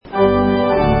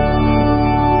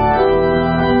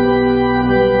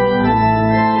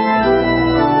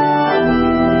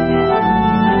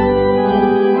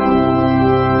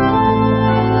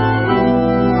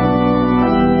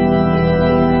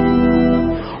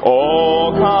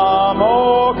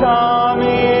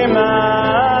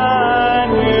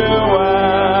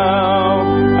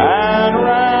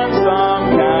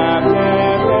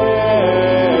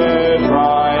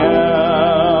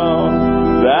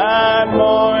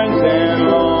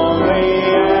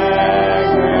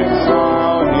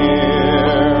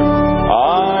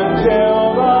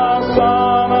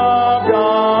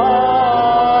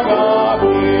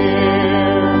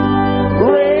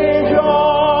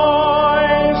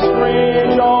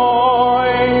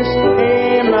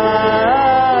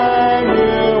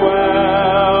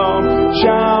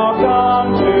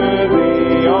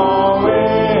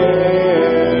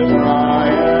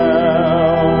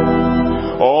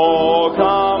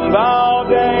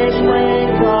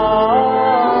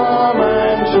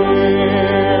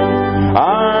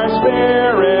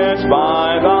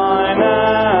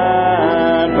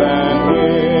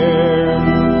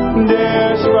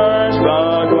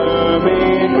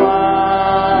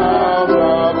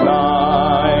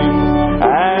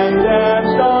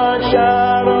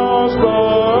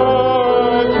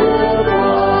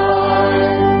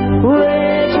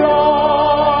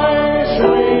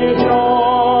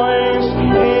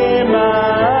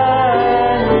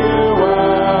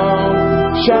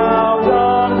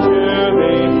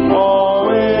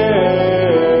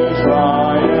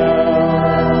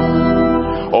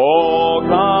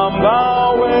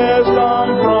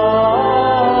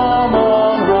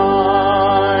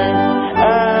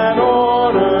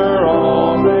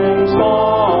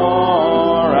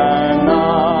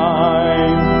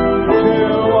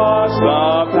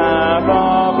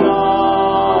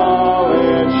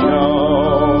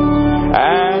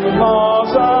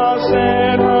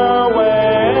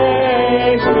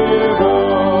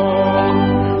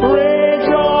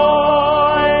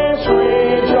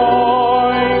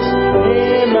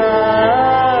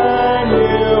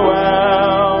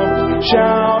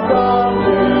shall come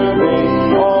to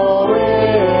thee, O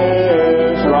Israel.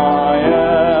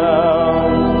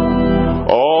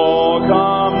 Oh,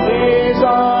 come,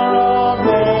 desire of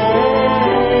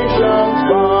nations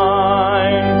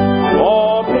bind,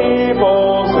 all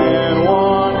peoples in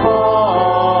one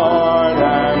heart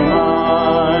and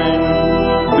mind.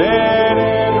 Bid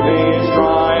envy,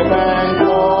 strife, and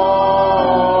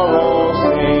quarrel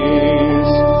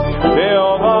cease.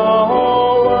 Fill the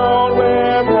whole world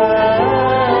with heaven's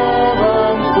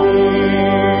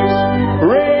peace.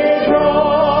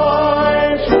 Rejoice,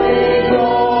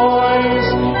 rejoice,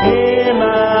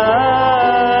 Emmanuel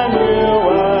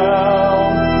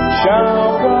shall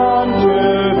come to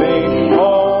thee, O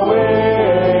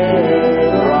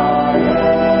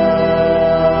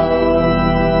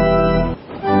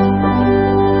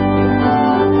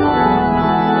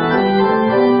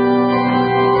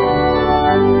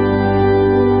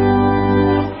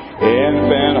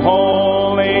Infant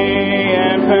holy,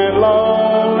 infant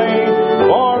lowly,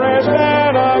 for his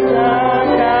fed a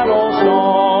cattle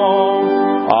song.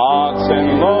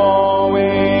 Oxen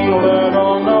lowing,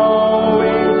 little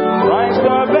knowing, Christ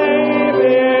the babe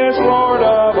is Lord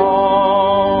of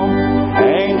all.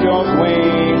 Angels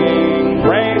winging,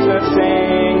 praises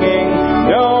singing,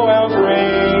 Noel's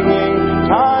ringing,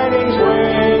 tidings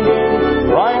bringing,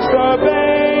 Christ the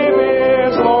babe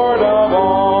is Lord of all.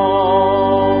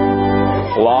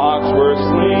 Flocks were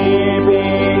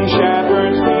sleeping,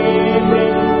 shepherds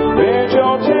keeping,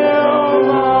 vigil till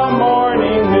the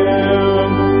morning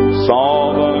noon.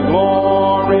 Saw the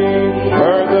glory,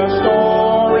 heard the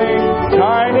story,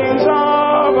 tidings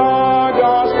of a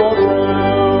gospel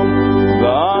true.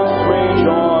 Thus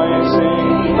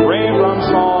rejoicing, free from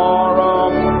sorrow,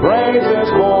 praises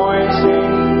voicing,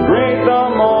 greet the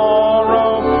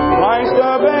morrow, Christ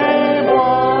the babe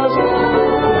was.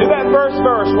 Do that first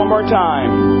verse one more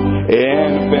time.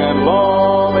 Infant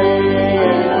lowly,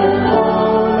 infant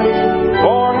holy,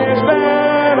 for his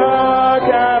fed a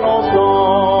cattle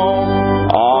song.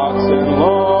 Oxen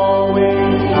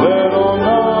lowing, little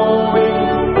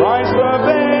knowing, Christ the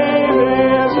babe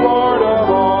is Lord of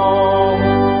all.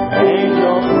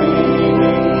 Angels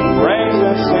winging,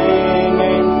 praises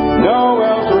singing,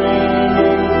 Noel's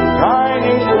ringing,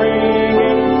 tidings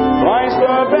bringing, Christ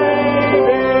the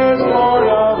babe is Lord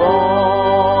of all.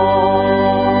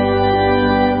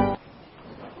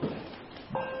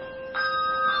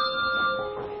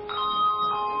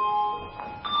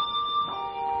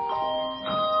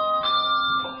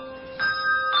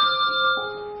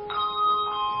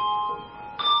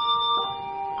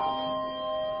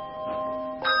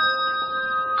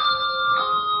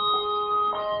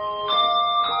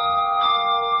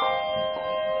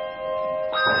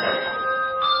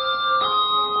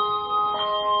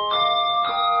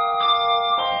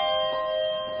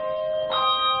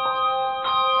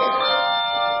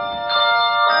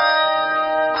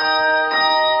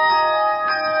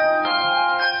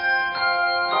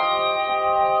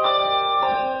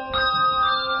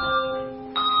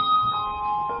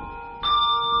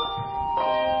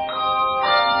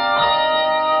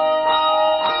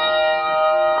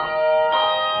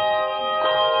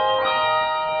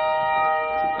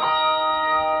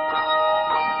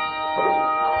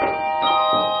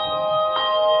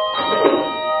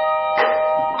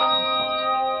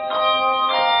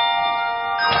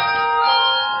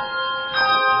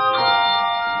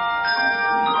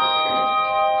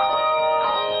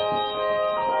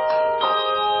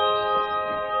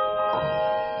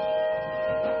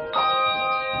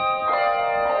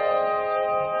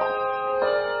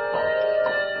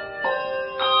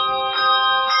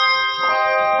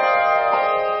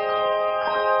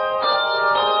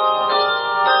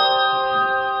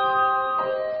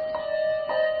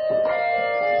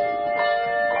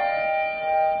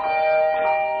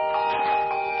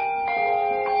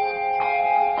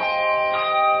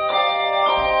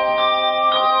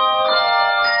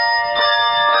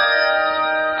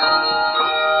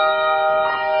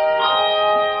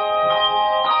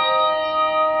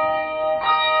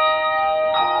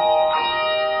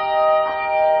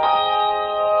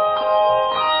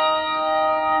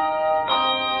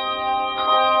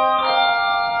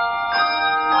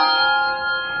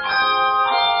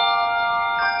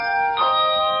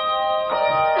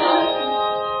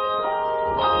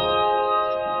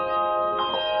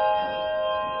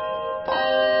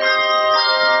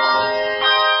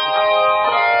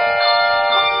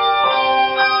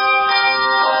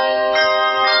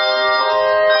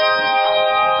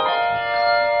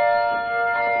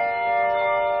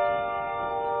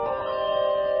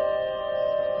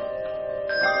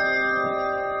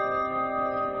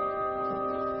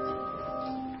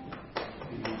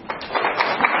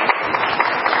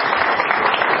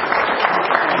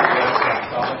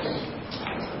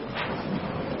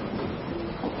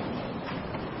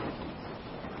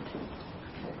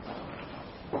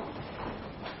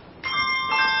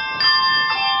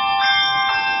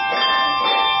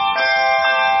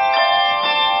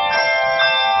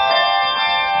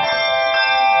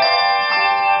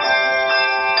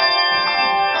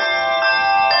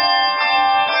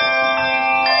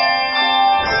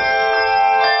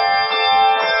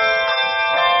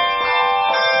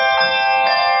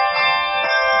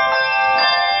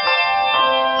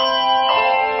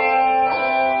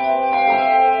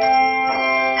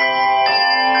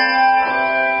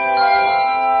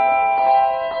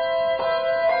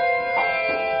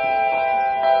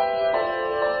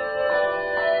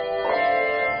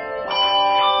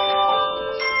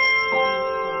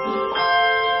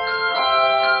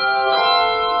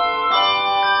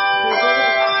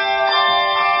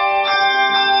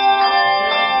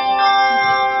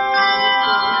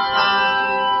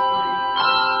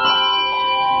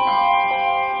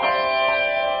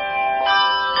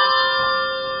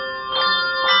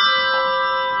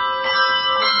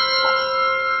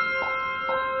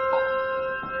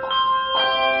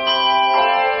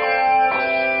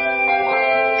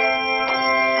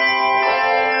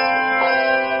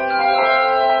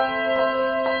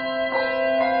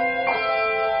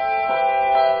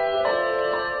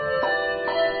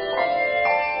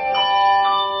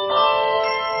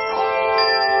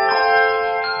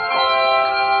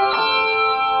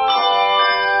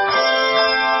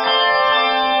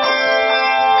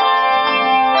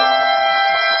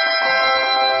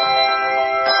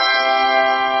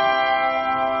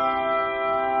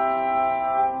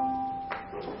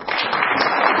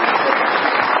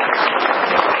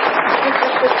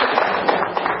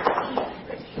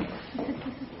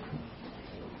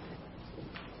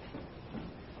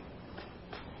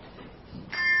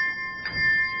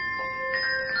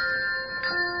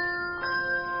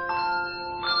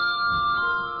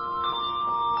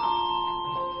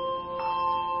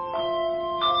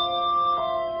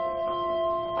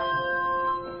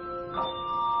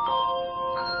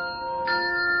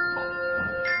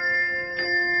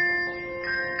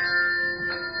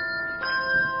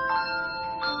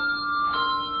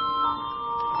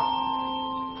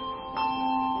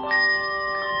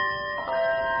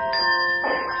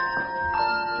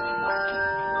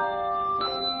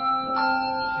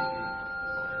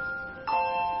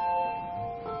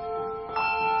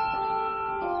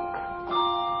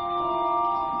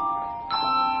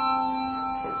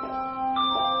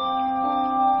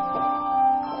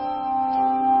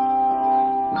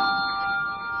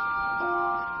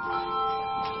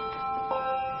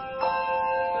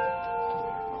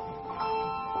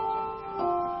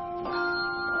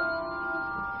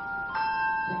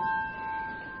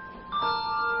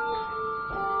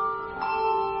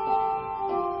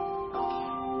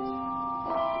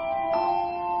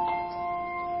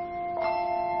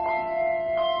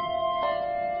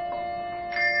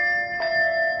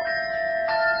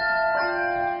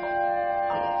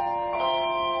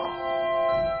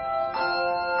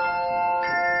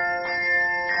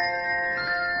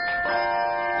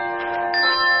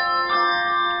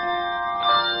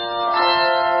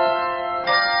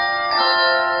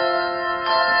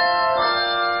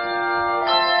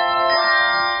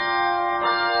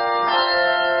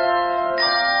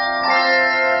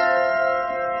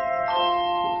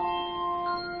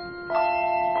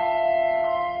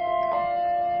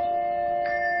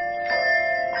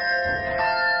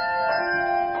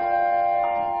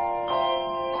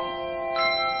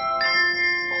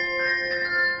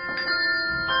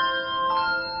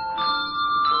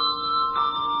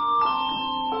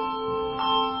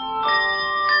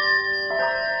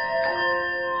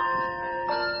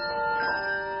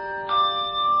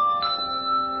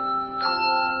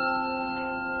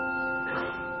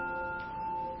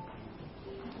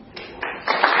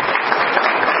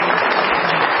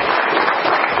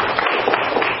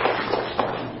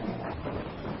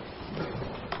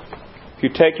 If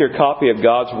you take your copy of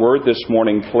God's Word this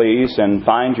morning, please, and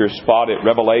find your spot at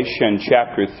Revelation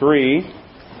chapter 3,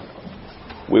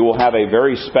 we will have a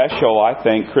very special, I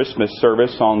think, Christmas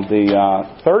service on the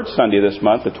third Sunday of this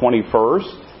month, the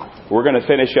 21st. We're going to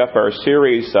finish up our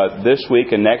series this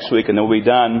week and next week, and then we'll be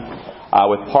done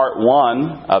with part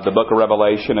 1 of the book of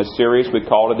Revelation, a series we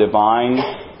call a Divine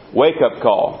Wake-Up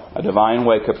Call. A Divine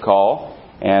Wake-Up Call.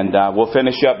 And we'll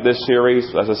finish up this series,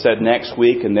 as I said, next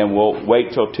week, and then we'll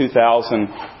wait till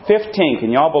 2015.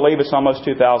 Can y'all believe it's almost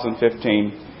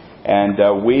 2015?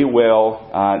 And we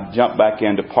will jump back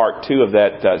into part 2 of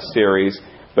that series.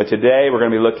 But today we're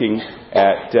going to be looking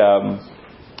at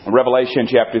Revelation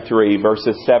chapter 3,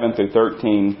 verses 7 through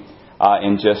 13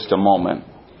 in just a moment.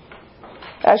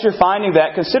 As you're finding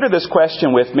that, consider this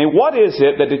question with me. What is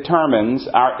it that determines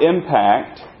our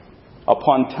impact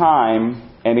upon time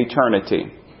and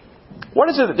eternity? What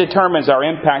is it that determines our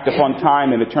impact upon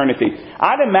time and eternity?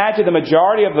 I'd imagine the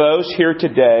majority of those here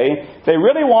today, they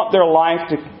really want their life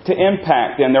to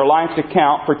impact and their life to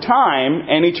count for time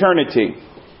and eternity.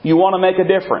 You want to make a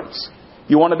difference.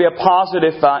 You want to be a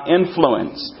positive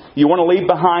influence. You want to leave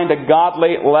behind a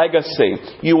godly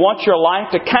legacy. You want your life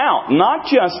to count, not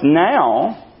just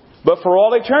now, but for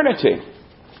all eternity.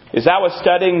 As I was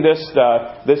studying this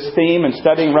theme and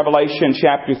studying Revelation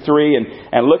chapter 3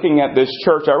 and looking at this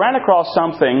church, I ran across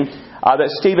something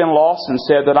that Stephen Lawson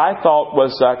said that I thought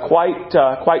was quite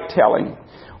telling.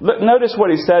 Notice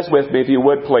what he says with me, if you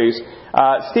would, please.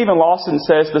 Stephen Lawson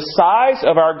says, the size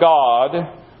of our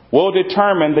God will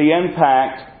determine the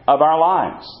impact of our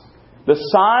lives. The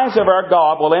size of our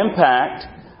God will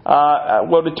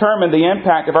determine the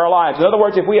impact of our lives. In other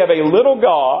words, if we have a little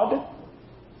God,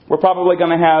 we're probably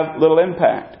going to have little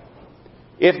impact.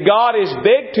 If God is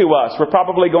big to us, we're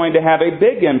probably going to have a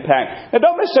big impact. Now,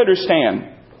 don't misunderstand.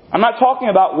 I'm not talking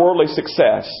about worldly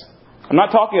success. I'm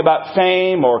not talking about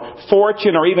fame or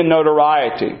fortune or even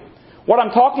notoriety. What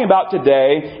I'm talking about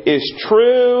today is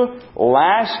true,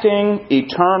 lasting,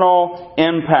 eternal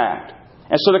impact.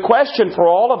 And so the question for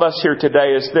all of us here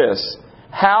today is this: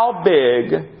 how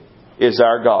big is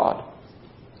our God?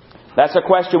 That's a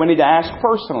question we need to ask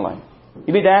personally.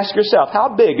 You need to ask yourself,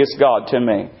 how big is God to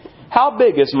me? How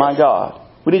big is my God?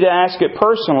 We need to ask it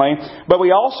personally, but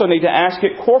we also need to ask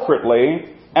it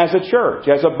corporately as a church,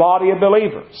 as a body of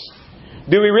believers.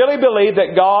 Do we really believe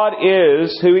that God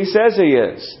is who He says He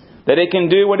is? That He can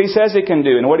do what He says He can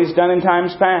do and what He's done in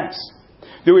times past?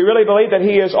 Do we really believe that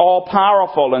He is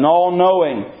all-powerful and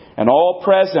all-knowing and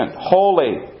all-present,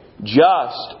 holy,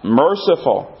 just,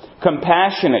 merciful,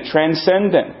 compassionate,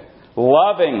 transcendent,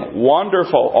 loving,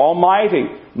 wonderful, almighty,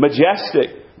 majestic,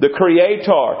 the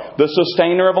Creator, the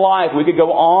sustainer of life? We could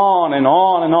go on and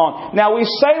on and on. Now, we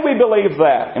say we believe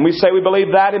that, and we say we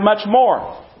believe that and much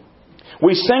more.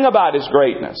 We sing about His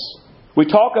greatness.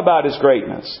 We talk about His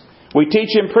greatness. We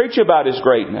teach and preach about His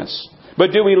greatness.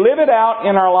 But do we live it out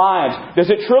in our lives? Does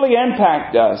it truly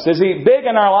impact us? Is He big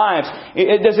in our lives?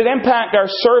 Does it impact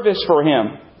our service for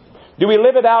Him? Do we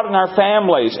live it out in our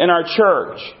families, in our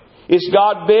church? Is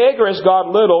God big or is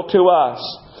God little to us?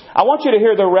 I want you to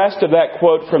hear the rest of that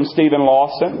quote from Stephen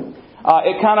Lawson.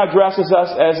 It kind of addresses us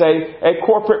as a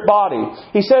corporate body.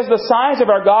 He says the size of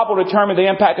our God will determine the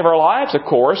impact of our lives, of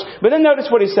course. But then notice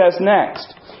what he says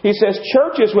next. He says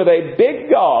churches with a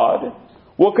big God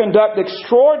will conduct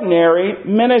extraordinary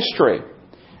ministry.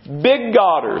 Big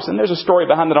Godders, and there's a story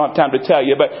behind that I don't have time to tell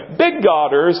you, but big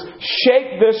Godders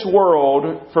shake this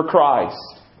world for Christ.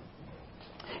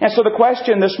 And so the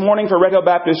question this morning for Red Hill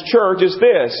Baptist Church is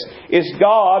this: is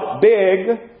God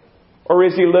big or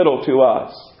is He little to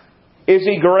us? Is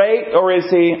He great or is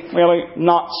He really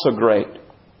not so great?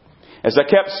 As I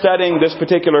kept studying this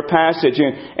particular passage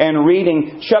and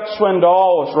reading, Chuck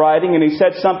Swindoll was writing, and he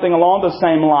said something along the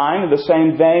same line, the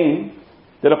same vein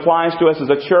that applies to us as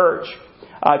a church.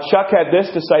 Chuck had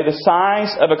this to say: the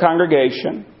size of a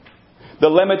congregation, the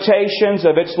limitations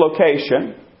of its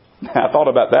location, I thought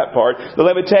about that part, the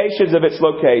limitations of its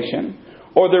location,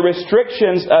 or the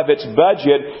restrictions of its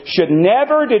budget should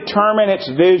never determine its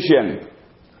vision.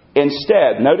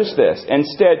 Instead, notice this,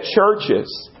 instead churches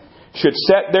should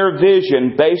set their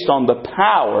vision based on the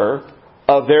power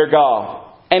of their God.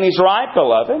 And he's right,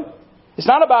 beloved. It's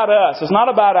not about us. It's not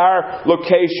about our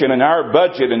location and our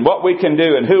budget and what we can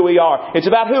do and who we are. It's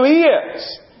about who He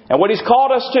is and what He's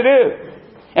called us to do.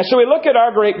 And so we look at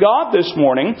our great God this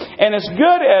morning, and as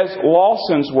good as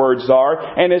Lawson's words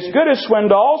are, and as good as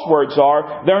Swindoll's words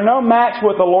are, they're no match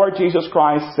what the Lord Jesus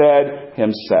Christ said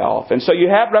Himself. And so you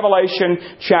have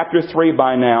Revelation chapter 3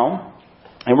 by now,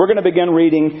 and we're going to begin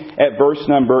reading at verse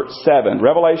number 7.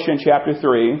 Revelation chapter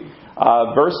 3,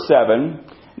 verse 7.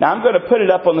 Now, I'm going to put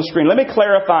it up on the screen. Let me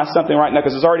clarify something right now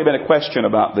because there's already been a question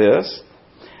about this.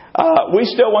 We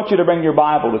still want you to bring your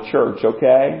Bible to church,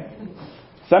 okay?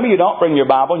 Some of you don't bring your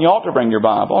Bible, and you ought to bring your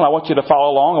Bible. And I want you to follow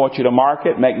along. I want you to mark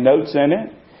it, make notes in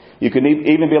it. You can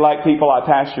even be like people I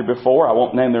pastored before, I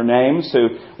won't name their names, who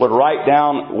would write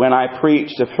down when I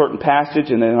preached a certain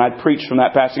passage, and then I'd preach from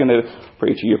that passage, and they'd,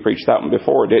 "Preacher, you preached that one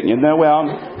before, didn't you?" No, well,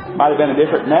 might have been a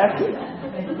different message.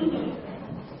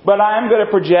 But I am going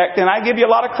to project, and I give you a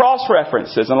lot of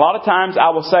cross-references. And a lot of times I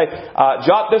will say,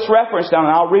 jot this reference down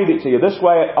and I'll read it to you. This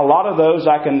way, a lot of those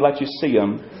I can let you see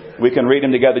them. We can read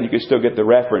them together and you can still get the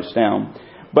reference down.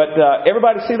 But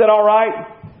everybody see that all right?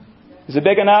 Is it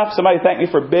big enough? Somebody thank me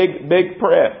for big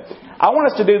print. I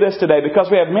want us to do this today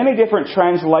because we have many different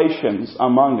translations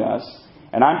among us.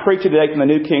 And I'm preaching today from the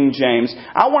New King James.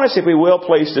 I want us, if we will,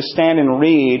 please, to stand and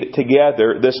read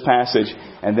together this passage.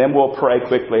 And then we'll pray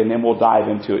quickly and then we'll dive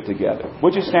into it together.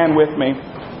 Would you stand with me?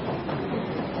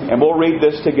 And we'll read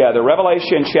this together.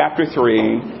 Revelation chapter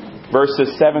 3,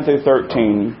 verses 7 through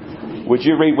 13. Would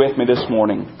you read with me this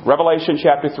morning? Revelation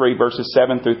chapter 3, verses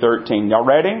 7 through 13. Y'all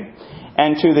ready?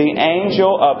 "And to the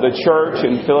angel of the church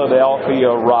in Philadelphia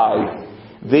write,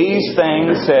 These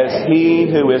things says He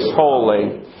who is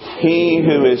holy, He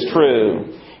who is true,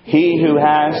 He who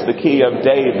has the key of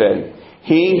David,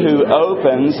 He who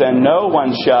opens and no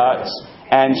one shuts,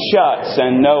 and shuts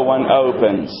and no one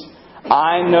opens.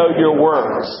 I know your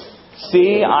works.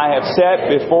 See, I have set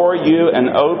before you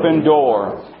an open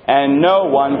door, and no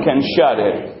one can shut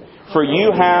it. For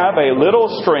you have a little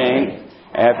strength,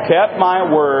 have kept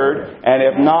my word, and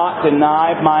have not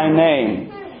denied my name.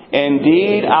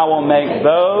 Indeed, I will make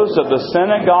those of the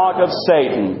synagogue of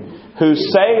Satan, who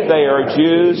say they are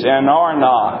Jews and are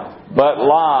not, but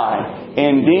lie.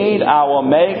 Indeed, I will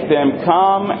make them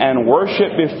come and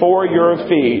worship before your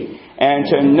feet, and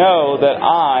to know that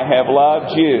I have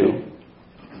loved you.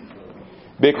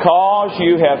 Because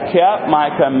you have kept my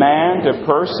command to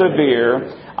persevere,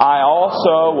 I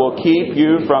also will keep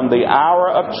you from the hour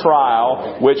of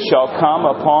trial which shall come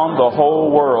upon the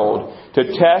whole world, to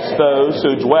test those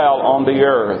who dwell on the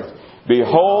earth.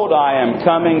 Behold, I am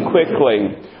coming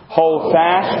quickly. Hold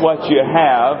fast what you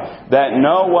have, that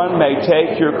no one may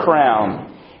take your crown.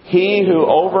 He who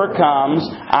overcomes,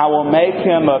 I will make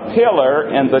him a pillar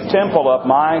in the temple of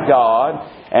my God,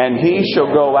 and he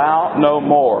shall go out no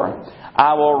more.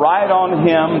 I will write on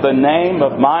him the name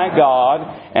of my God,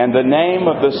 and the name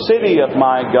of the city of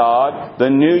my God, the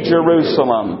New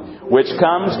Jerusalem, which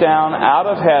comes down out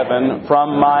of heaven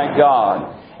from my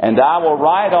God. And I will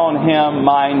write on him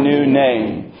my new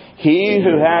name. He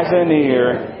who has an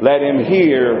ear, let him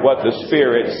hear what the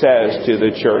Spirit says to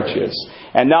the churches.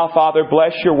 And now, Father,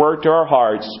 bless your word to our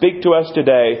hearts. Speak to us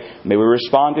today. May we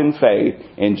respond in faith.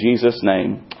 In Jesus'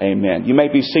 name, amen. You may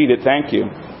be seated. Thank you.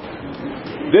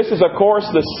 This is, of course,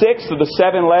 the sixth of the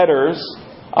 7 letters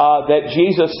that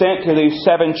Jesus sent to these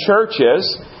 7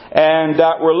 churches. And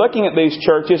we're looking at these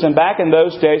churches. And back in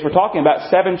those days, we're talking about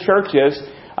 7 churches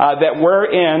that were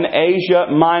in Asia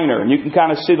Minor. And you can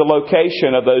kind of see the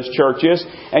location of those churches.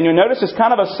 And you'll notice it's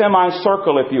kind of a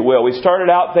semicircle, if you will. We started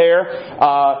out there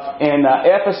in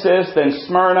Ephesus, then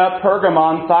Smyrna,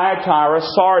 Pergamon, Thyatira,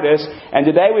 Sardis, and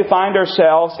today we find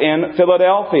ourselves in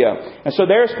Philadelphia. And so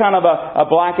there's kind of a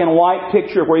black and white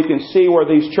picture where you can see where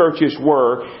these churches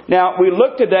were. Now, we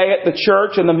look today at the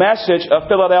church and the message of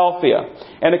Philadelphia.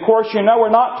 And of course, you know we're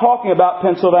not talking about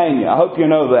Pennsylvania. I hope you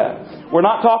know that. We're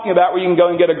not talking about where you can go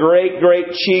and get a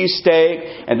great cheese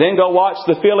steak and then go watch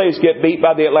the Phillies get beat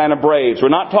by the Atlanta Braves. We're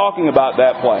not talking about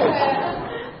that place.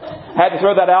 Had to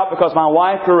throw that out because my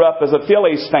wife grew up as a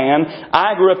Phillies fan.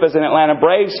 I grew up as an Atlanta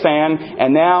Braves fan.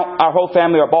 And now our whole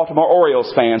family are Baltimore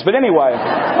Orioles fans. But anyway,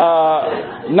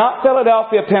 not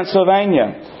Philadelphia,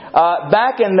 Pennsylvania.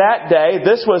 Back in that day,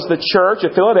 this was the church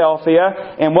of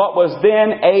Philadelphia in what was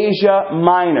then Asia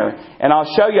Minor. And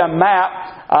I'll show you a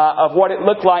map of what it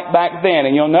looked like back then.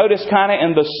 And you'll notice kind of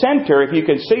in the center, if you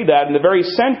can see that, in the very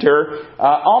center,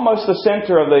 almost the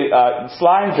center of the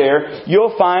slide there,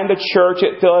 you'll find the church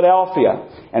at Philadelphia.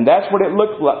 And that's what it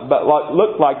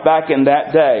looked like back in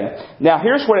that day. Now,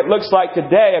 here's what it looks like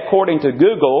today according to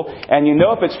Google. And you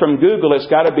know if it's from Google, it's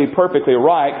got to be perfectly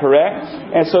right, correct?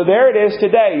 And so there it is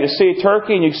today. You see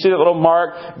Turkey and you see that little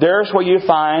mark. There's where you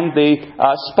find the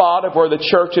spot of where the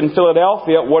church in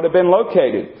Philadelphia would have been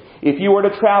located if you were to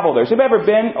travel there. Have you ever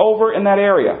been over in that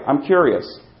area? I'm curious.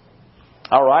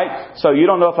 All right? So you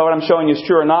don't know if what I'm showing you is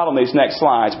true or not on these next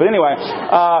slides. But anyway,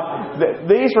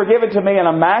 these were given to me in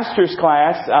a master's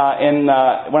class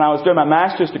when I was doing my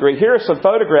master's degree. Here are some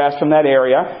photographs from that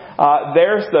area.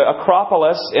 There's the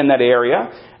Acropolis in that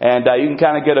area. And you can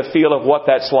kind of get a feel of what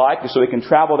that's like. So we can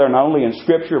travel there not only in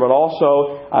Scripture, but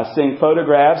also seeing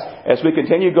photographs. As we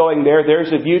continue going there,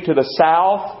 there's a view to the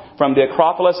south from the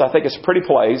Acropolis. I think it's a pretty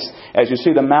place as you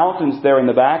see the mountains there in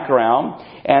the background.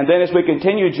 And then as we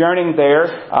continue journeying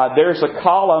there, there's a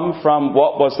column from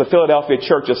what was the Philadelphia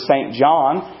Church of St.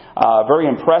 John. Very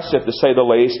impressive to say the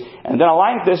least. And then I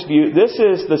like this view. This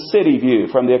is the city view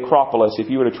from the Acropolis if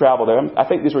you were to travel there. I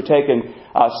think these were taken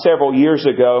several years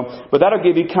ago. But that'll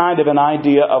give you kind of an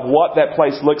idea of what that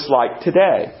place looks like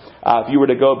today. If you were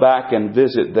to go back and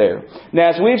visit there. Now,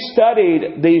 as we've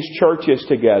studied these churches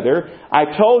together, I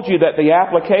told you that the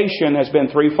application has been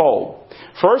threefold.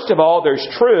 First of all, there's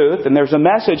truth, and there's a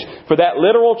message for that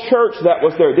literal church that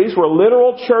was there. These were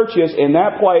literal churches in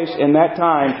that place, in that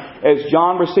time, as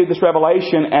John received this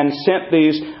revelation and sent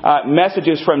these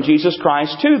messages from Jesus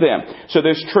Christ to them. So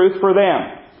there's truth for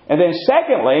them. And then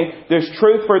secondly, there's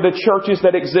truth for the churches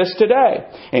that exist today,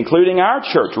 including our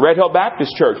church, Red Hill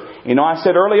Baptist Church. You know, I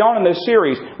said early on in this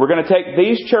series, we're going to take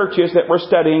these churches that we're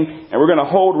studying and we're going to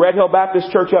hold Red Hill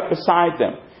Baptist Church up beside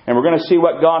them. And we're going to see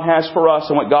what God has for us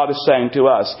and what God is saying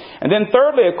to us. And then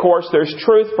thirdly, of course, there's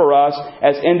truth for us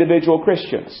as individual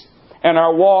Christians and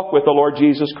our walk with the Lord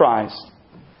Jesus Christ.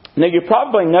 Now, you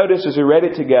probably noticed as we read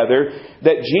it together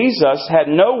that Jesus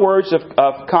had no words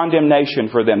of condemnation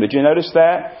for them. Did you notice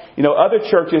that? You know, other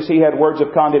churches, He had words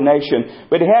of condemnation,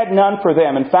 but He had none for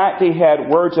them. In fact, He had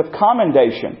words of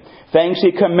commendation, things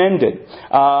He commended.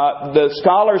 The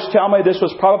scholars tell me this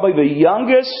was probably the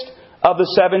youngest of the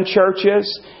 7 churches,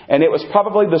 and it was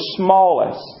probably the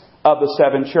smallest of the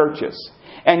 7 churches.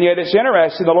 And yet it's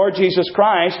interesting, the Lord Jesus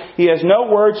Christ, He has no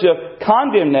words of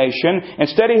condemnation.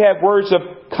 Instead, He had words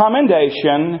of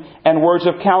commendation and words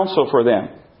of counsel for them.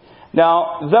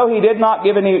 Now, though He did not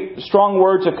give any strong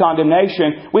words of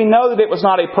condemnation, we know that it was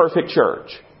not a perfect church.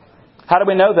 How do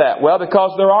we know that? Well,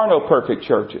 because there are no perfect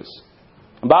churches.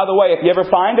 And by the way, if you ever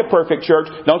find a perfect church,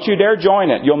 don't you dare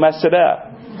join it. You'll mess it up.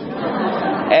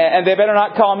 And they better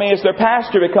not call me as their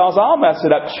pastor because I'll mess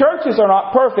it up. Churches are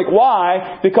not perfect.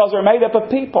 Why? Because they're made up of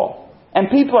people. And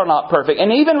people are not perfect.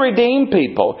 And even redeemed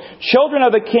people, children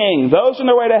of the King, those on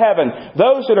their way to heaven,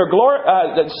 those that are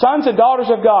sons and daughters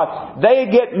of God,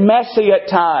 they get messy at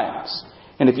times.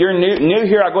 And if you're new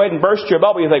here, I'll go ahead and burst your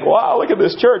bubble. You think, wow, look at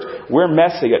this church. We're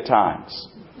messy at times.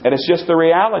 And it's just the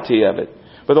reality of it.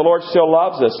 But the Lord still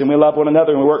loves us, and we love one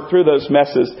another, and we work through those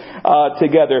messes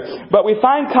together. But we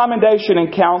find commendation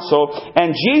and counsel,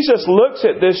 and Jesus looks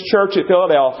at this church at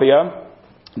Philadelphia,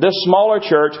 this smaller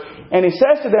church, and He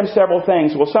says to them several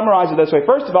things. We'll summarize it this way.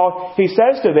 First of all, He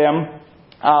says to them,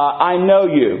 I know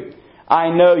you.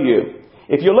 I know you.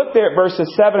 If you look there at verses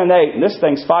 7 and 8, and this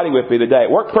thing's fighting with me today.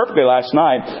 It worked perfectly last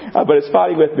night, but it's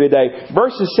fighting with me today.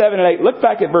 Verses 7 and 8, look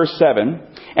back at verse 7,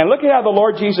 and look at how the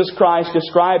Lord Jesus Christ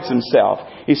describes Himself.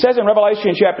 He says in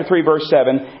Revelation chapter 3, verse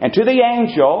 7, and to the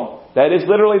angel, that is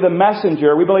literally the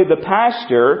messenger, we believe the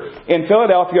pastor in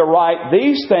Philadelphia, write,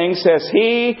 these things says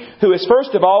He who is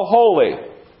first of all holy.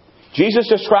 Jesus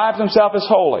describes Himself as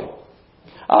holy.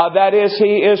 That is,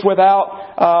 He is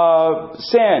without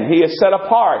sin. He is set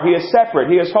apart. He is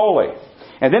separate. He is holy.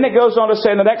 And then it goes on to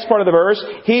say in the next part of the verse,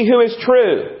 He who is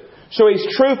true. So He's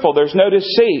truthful. There's no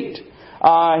deceit.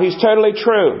 He's totally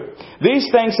true. These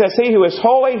things says He who is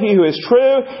holy, He who is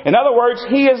true. In other words,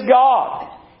 He is God.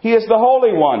 He is the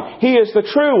Holy One. He is the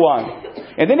true one.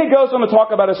 And then He goes on to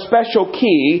talk about a special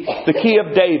key, the key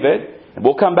of David. And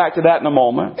we'll come back to that in a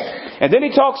moment. And then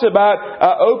He talks about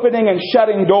opening and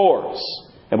shutting doors.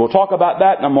 And we'll talk about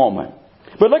that in a moment.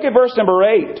 But look at verse number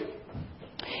 8.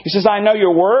 He says, I know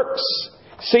your works.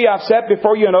 See, I've set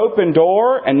before you an open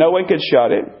door, and no one can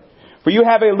shut it. For you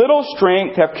have a little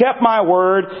strength, have kept my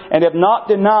word, and have not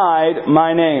denied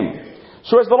my name.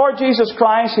 So as the Lord Jesus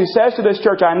Christ, He says to this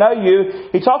church, I know you,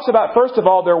 He talks about, first of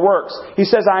all, their works. He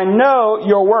says, I know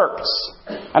your works.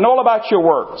 I know all about your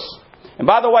works. And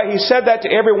by the way, He said that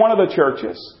to every one of the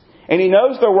churches. And He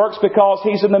knows their works because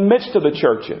He's in the midst of the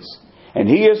churches. And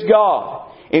He is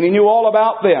God. And He knew all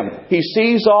about them. He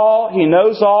sees all. He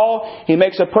knows all. He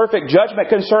makes a perfect judgment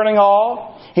concerning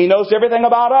all. He knows everything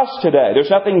about us today. There's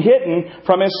nothing hidden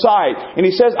from His sight. And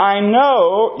He says, I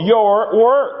know your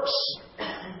works.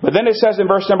 But then it says in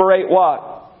verse number 8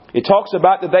 what? It talks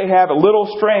about that they have a little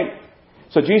strength.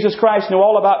 So Jesus Christ knew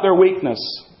all about their weakness.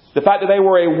 The fact that they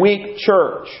were a weak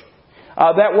church.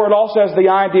 That word also has the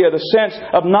idea, the sense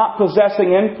of not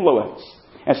possessing influence.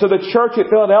 And so the church at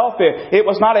Philadelphia, it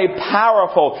was not a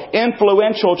powerful,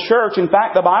 influential church. In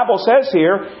fact, the Bible says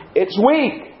here, it's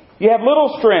weak. You have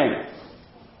little strength.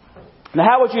 Now,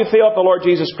 how would you feel if the Lord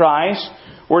Jesus Christ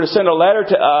were to send a letter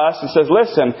to us and says,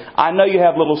 listen, I know you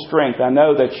have little strength. I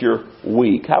know that you're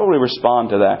weak. How would we respond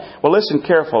to that? Well, listen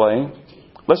carefully.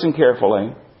 Listen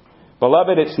carefully.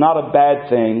 Beloved, it's not a bad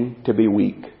thing to be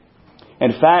weak.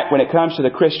 In fact, when it comes to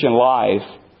the Christian life,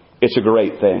 it's a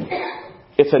great thing.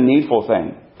 It's a needful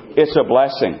thing. It's a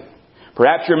blessing.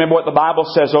 Perhaps you remember what the Bible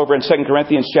says over in 2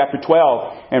 Corinthians chapter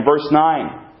 12 and verse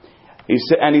 9. He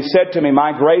said to me,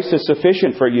 my grace is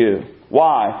sufficient for you.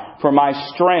 Why? For my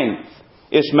strength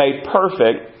is made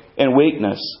perfect in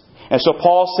weakness. And so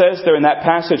Paul says there in that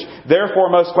passage, therefore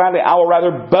most gladly I will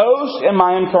rather boast in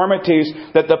my infirmities,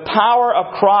 that the power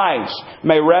of Christ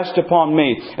may rest upon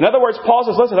me. In other words, Paul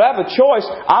says, listen, if I have a choice,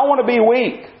 I want to be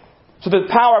weak, so that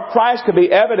the power of Christ could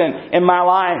be evident in my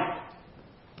life.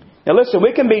 Now listen,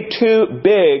 we can be too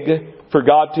big for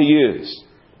God to use.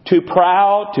 Too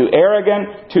proud, too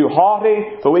arrogant, too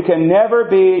haughty, but we can never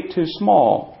be too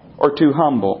small or too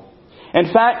humble.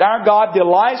 In fact, our God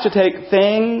delights to take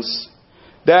things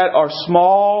that are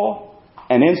small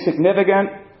and insignificant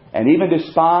and even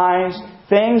despised,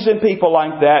 things and people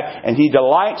like that, and He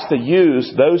delights to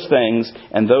use those things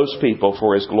and those people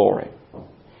for His glory.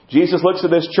 Jesus looks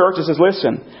at this church and says,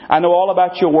 listen, I know all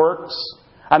about your works.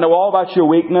 I know all about your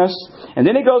weakness. And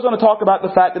then He goes on to talk about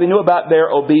the fact that He knew about their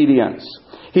obedience.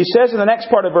 He says in the next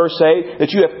part of verse 8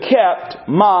 that you have kept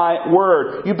my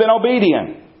word. You've been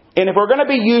obedient. And if we're going to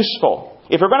be useful,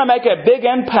 if we're going to make a big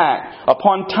impact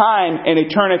upon time and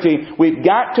eternity, we've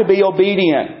got to be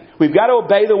obedient. We've got to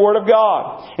obey the Word of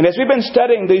God. And as we've been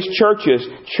studying these churches,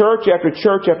 church after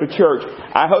church after church,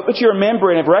 I hope that you remember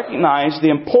and have recognized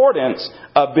the importance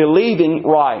of believing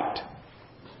right,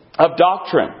 of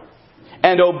doctrine,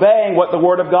 and obeying what the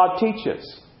Word of God teaches.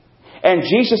 And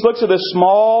Jesus looks at this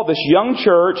young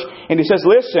church, and He says,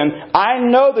 listen, I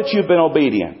know that you've been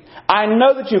obedient. I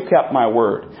know that you've kept my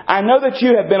word. I know that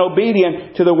you have been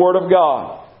obedient to the Word of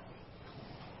God.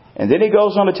 And then He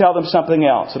goes on to tell them something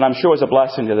else, and I'm sure it's a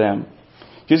blessing to them.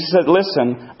 Jesus said,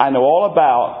 listen, I know all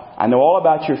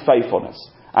about your faithfulness.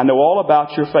 I know all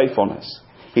about your faithfulness.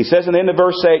 He says in the end of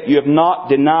verse 8, you have not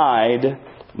denied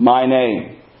my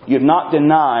name. You have not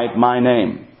denied my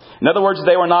name. In other words,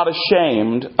 they were not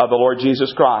ashamed of the Lord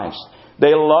Jesus Christ.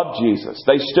 They loved Jesus.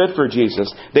 They stood for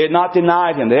Jesus. They had not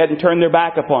denied Him. They hadn't turned their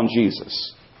back upon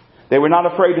Jesus. They were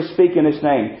not afraid to speak in His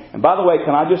name. And by the way,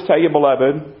 can I just tell you,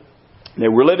 beloved,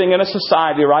 that we're living in a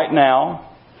society right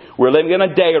now. We're living in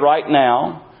a day right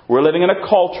now. We're living in a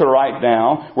culture right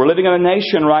now. We're living in a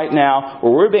nation right now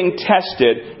where we're being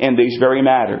tested in these very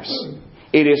matters.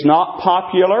 It is not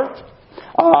popular.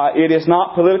 It is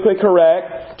not politically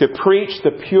correct to preach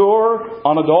the pure,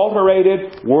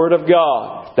 unadulterated Word of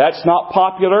God. That's not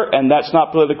popular and that's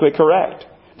not politically correct.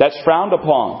 That's frowned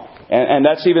upon. And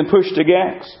that's even pushed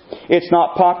against. It's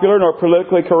not popular nor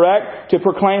politically correct to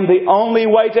proclaim the only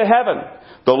way to heaven,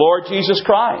 the Lord Jesus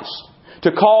Christ.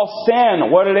 To call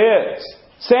sin what it is.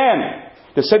 Sin.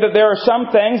 To say that there are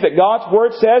some things that God's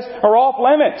Word says are off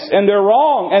limits and they're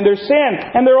wrong and they're sin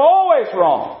and they're always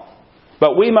wrong.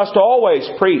 But we must always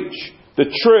preach the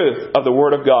truth of the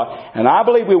Word of God. And I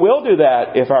believe we will do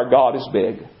that if our God is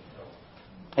big.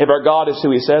 If our God is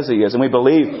who He says He is. And we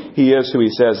believe He is who He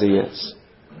says He is.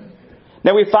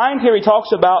 Now we find here He talks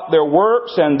about their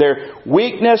works and their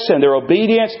weakness and their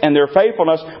obedience and their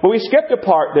faithfulness. But we skipped a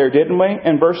part there, didn't we?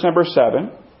 In verse number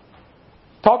 7.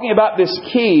 Talking about this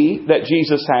key that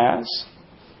Jesus has.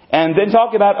 And then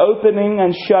talking about opening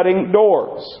and shutting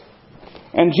doors.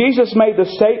 And Jesus made the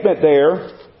statement there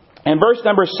in verse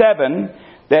number 7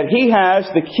 that He has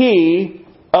the key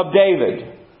of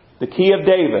David. The key of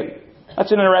David.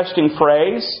 That's an interesting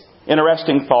phrase,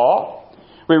 interesting thought.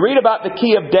 We read about the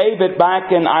key of David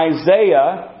back in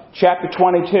Isaiah chapter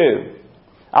 22.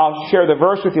 I'll share the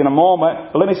verse with you in a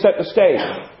moment, but let me set the stage.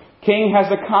 King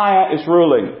Hezekiah is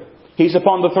ruling. He's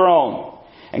upon the throne.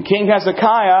 And King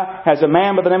Hezekiah has a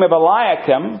man by the name of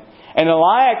Eliakim. And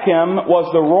Eliakim was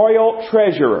the royal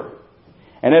treasurer.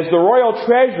 And as the royal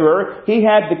treasurer, he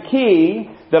had the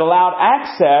key that allowed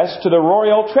access to the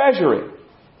royal treasury.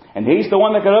 And he's the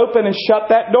one that could open and shut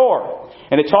that door.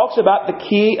 And it talks about the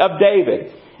key of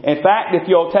David. In fact, if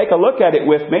you'll take a look at it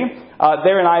with me,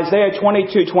 there in Isaiah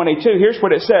 22:22, here's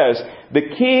what it says.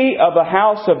 The key of the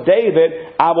house of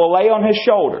David I will lay on his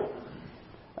shoulder.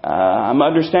 I'm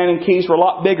understanding keys were a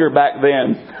lot bigger back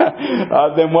then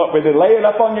than what we did. Lay it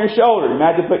up on your shoulder.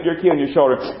 Imagine putting your key on your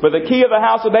shoulder. But the key of the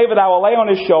house of David I will lay on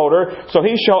his shoulder, so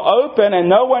he shall open and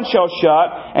no one shall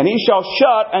shut, and he shall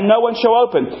shut and no one shall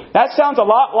open. That sounds a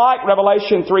lot like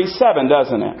Revelation 3:7,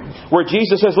 doesn't it? Where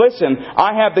Jesus says, listen,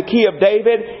 I have the key of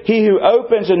David. He who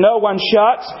opens and no one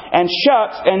shuts, and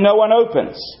shuts and no one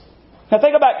opens. Now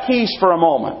think about keys for a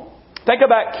moment. Think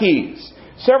about keys.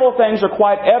 Several things are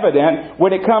quite evident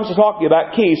when it comes to talking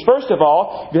about keys. First of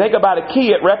all, if you think about a key,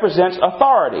 it represents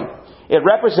authority. It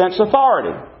represents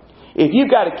authority. If you've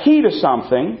got a key to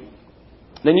something,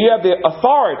 then you have the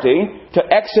authority to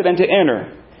exit and to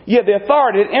enter. You have the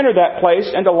authority to enter that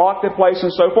place and to lock the place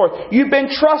and so forth. You've been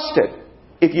trusted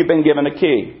if you've been given a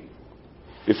key.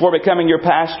 Before becoming your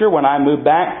pastor, when I moved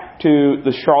back to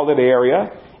the Charlotte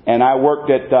area, and I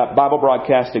worked at Bible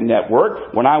Broadcasting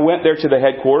Network. When I went there to the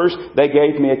headquarters, they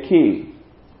gave me a key.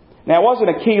 Now, it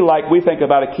wasn't a key like we think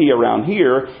about a key around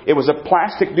here. It was a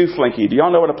plastic dooflinky. Do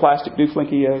y'all know what a plastic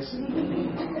dooflinky is?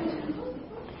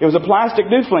 It was a plastic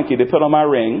dooflinky to put on my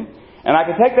ring. And I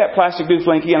could take that plastic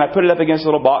dooflinky and I put it up against a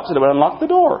little box and it would unlock the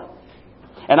door.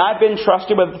 And I'd been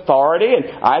trusted with authority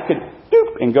and I could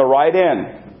doop and go right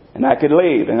in. And I could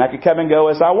leave and I could come and go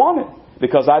as I wanted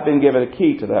because I'd been given a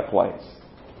key to that place.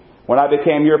 When I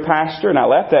became your pastor and I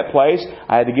left that place,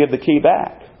 I had to give the key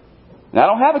back. And I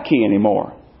don't have a key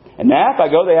anymore. And now if I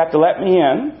go, they have to let me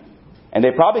in. And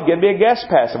they probably give me a guest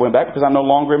pass. I went back because I'm no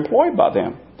longer employed by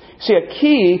them. See, a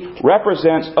key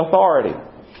represents authority.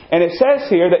 And it says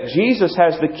here that Jesus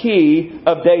has the key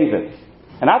of David.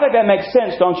 And I think that makes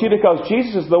sense, don't you? Because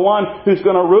Jesus is the one who's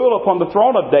going to rule upon the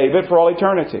throne of David for all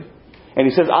eternity. And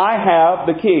He says, I have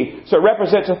the key. So it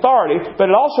represents authority, but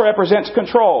it also represents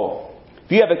control.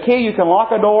 If you have a key, you can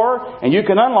lock a door and you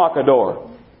can unlock a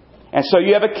door. And so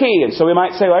you have a key. And so we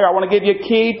might say, I want to give you a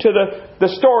key to the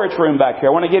storage room back here.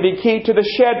 I want to give you a key to the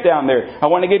shed down there.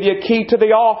 I want to give you a key to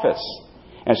the office.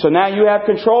 And so now you have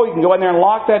control. You can go in there and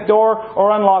lock that door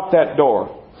or unlock that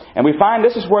door. And we find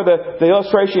this is where the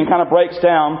illustration kind of breaks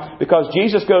down because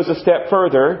Jesus goes a step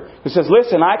further. He says,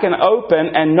 listen, I can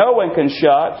open and no one can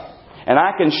shut. And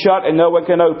I can shut and no one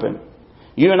can open.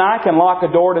 You and I can lock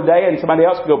a door today and somebody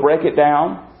else can go break it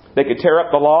down. They could tear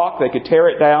up the lock. They could tear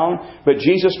it down. But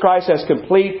Jesus Christ has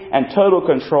complete and total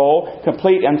control,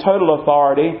 complete and total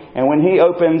authority. And when He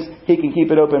opens, He can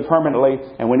keep it open permanently.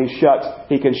 And when He shuts,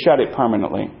 He can shut it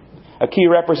permanently. A key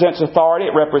represents authority.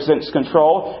 It represents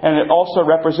control. And it also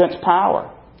represents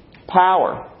power.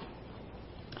 Power.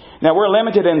 Now, we're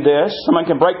limited in this. Someone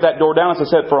can break that door down, as I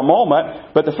said, for a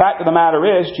moment. But the fact of the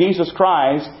matter is, Jesus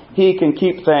Christ, He can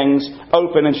keep things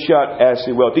open and shut as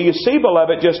He will. Do you see,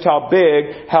 beloved, just how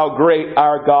big, how great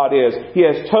our God is? He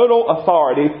has total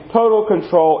authority, total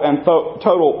control, and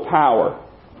total power.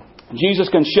 Jesus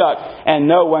can shut, and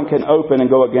no one can open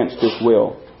and go against His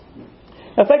will.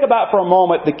 Now, think about for a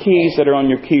moment the keys that are on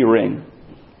your key ring.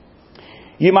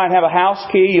 You might have a house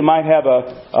key. You might have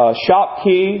a shop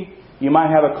key. You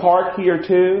might have a car key or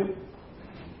two.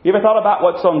 You ever thought about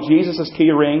what's on Jesus'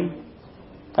 key ring?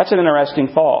 That's an interesting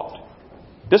thought.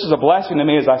 This is a blessing to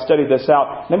me as I studied this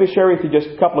out. Let me share with you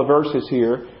just a couple of verses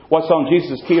here. What's on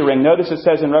Jesus' key ring? Notice it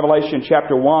says in Revelation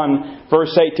chapter 1,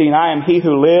 verse 18, I am He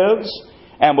who lives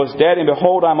and was dead, and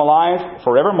behold, I'm alive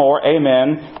forevermore.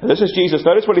 Amen. This is Jesus.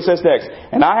 Notice what He says next.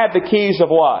 And I have the keys of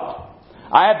what?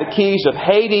 I have the keys of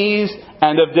Hades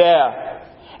and of death.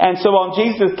 And so on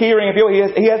Jesus' key ring,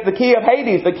 He has the key of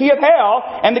Hades, the key of hell,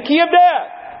 and the key of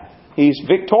death. He's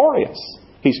victorious.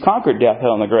 He's conquered death,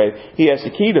 hell, and the grave. He has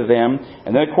the key to them.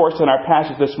 And then, of course, in our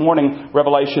passage this morning,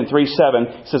 Revelation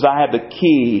 3:7 says, I have the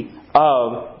key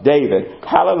of David.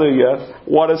 Hallelujah.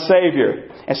 What a Savior.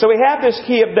 And so we have this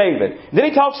key of David. Then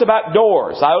He talks about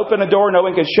doors. I open a door, no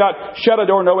one can shut. Shut a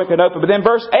door, no one can open. But then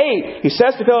verse 8, He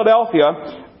says to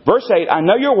Philadelphia, verse 8, I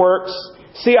know your works.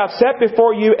 See, I've set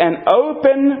before you an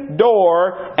open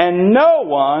door, and no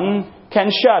one can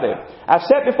shut it. I've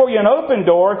set before you an open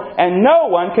door, and no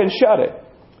one can shut it.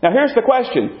 Now, here's the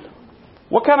question.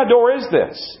 What kind of door is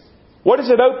this? What is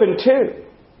it open to?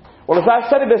 Well, as I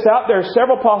studied this out, there are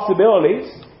several possibilities,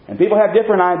 and people have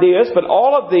different ideas, but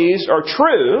all of these are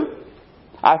true.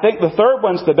 I think the third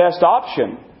one's the best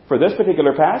option for this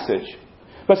particular passage.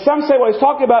 But some say, well, He's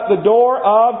talking about the door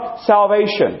of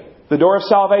salvation. The door of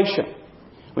salvation.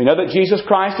 We know that Jesus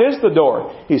Christ is the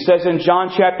door. He says in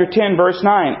John chapter 10, verse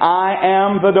 9, I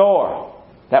am the door.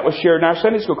 That was shared in our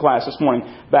Sunday school class this morning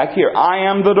back here.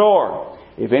 I am the door.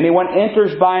 If anyone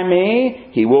enters by me,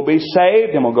 he will be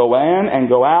saved and will go in and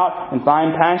go out and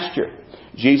find pasture.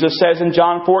 Jesus says in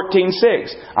John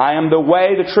 14:6, I am the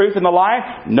way, the truth, and the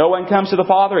life. No one comes to the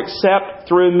Father except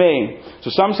through me. So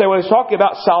some say, well, he's talking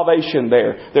about salvation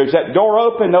there. There's that door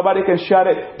open. Nobody can shut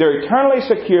it. They're eternally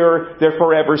secure. They're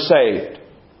forever saved.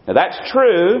 Now that's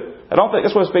true. I don't think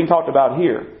that's what's being talked about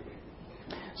here.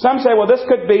 Some say, well, this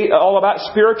could be all about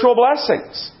spiritual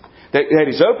blessings. That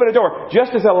He's opened a door.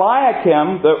 Just as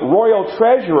Eliakim, the royal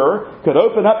treasurer, could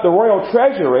open up the royal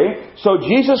treasury, so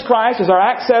Jesus Christ is our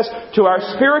access to our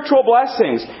spiritual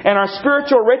blessings and our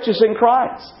spiritual riches in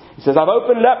Christ. He says, I've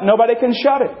opened it up, nobody can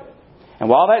shut it. And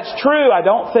while that's true, I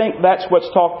don't think that's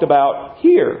what's talked about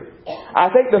here.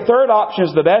 I think the third option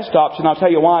is the best option. I'll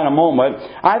tell you why in a moment.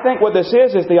 I think what this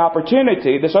is the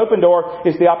opportunity, this open door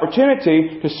is the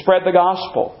opportunity to spread the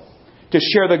gospel, to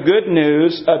share the good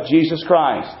news of Jesus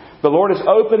Christ. The Lord has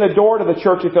opened the door to the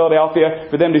Church of Philadelphia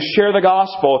for them to share the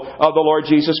gospel of the Lord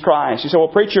Jesus Christ. You say,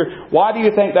 well, preacher, why do you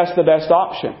think that's the best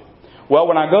option? Well,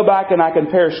 when I go back and I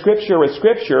compare Scripture with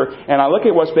Scripture, and I look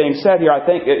at what's being said here, I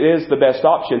think it is the best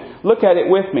option. Look at it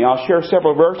with me. I'll share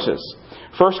several verses.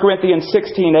 1 Corinthians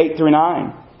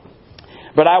 16:8-9.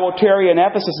 But I will tarry in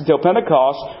Ephesus until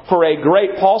Pentecost, for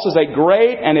Paul says, a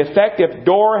great and effective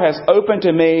door has opened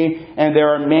to me, and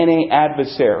there are many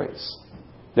adversaries.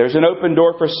 There's an open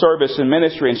door for service and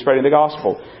ministry and spreading the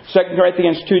gospel. 2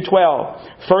 Corinthians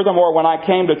 2:12. Furthermore, when I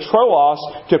came to Troas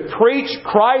to preach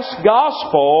Christ's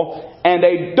gospel, and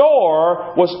a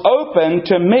door was opened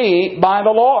to me by the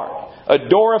Lord. A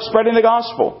door of spreading the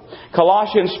gospel.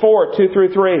 Colossians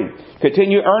 4:2-3.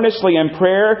 Continue earnestly in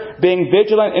prayer, being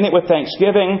vigilant in it with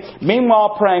thanksgiving.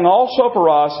 Meanwhile, praying also for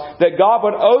us that God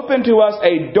would open to us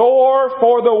a door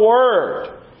for the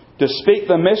Word, to speak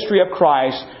the mystery of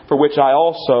Christ, for which I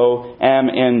also am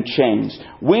in chains.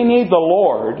 We need the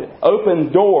Lord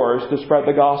open doors to spread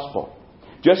the gospel.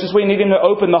 Just as we need Him to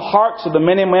open the hearts of the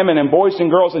men and women and boys and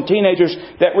girls and teenagers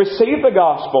that receive the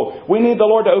gospel, we need the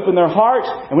Lord to open their hearts,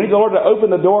 and we need the Lord to open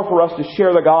the door for us to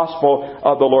share the gospel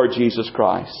of the Lord Jesus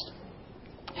Christ.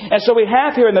 And so we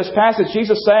have here in this passage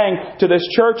Jesus saying to this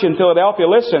church in Philadelphia,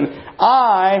 listen,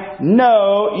 I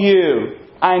know you.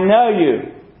 I know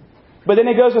you. But then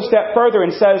He goes a step further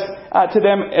and says to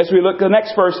them, as we look at the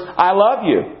next verse, I love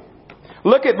you.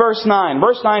 Look at verse 9.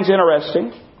 Verse 9 is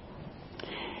interesting.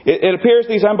 It appears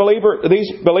these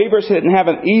believers didn't have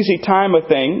an easy time with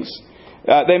things.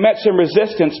 They met some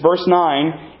resistance. Verse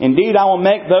 9, indeed I will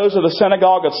make those of the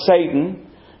synagogue of Satan,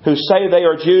 who say they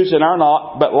are Jews and are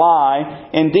not, but lie.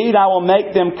 Indeed I will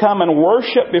make them come and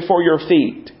worship before your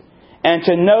feet, and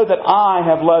to know that I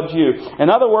have loved you.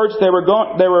 In other words, they were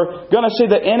going to see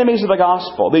the enemies of the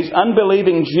gospel, these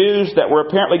unbelieving Jews that were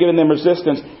apparently giving them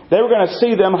resistance. They were going to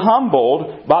see them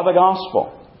humbled by the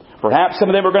gospel. Perhaps some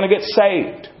of them were going to get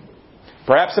saved.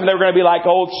 Perhaps some of them were going to be like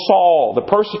old Saul, the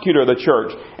persecutor of the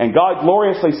church, and God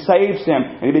gloriously saves him,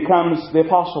 and he becomes the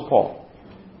Apostle Paul.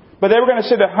 But they were going to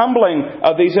see the humbling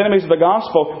of these enemies of the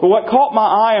gospel. But what caught my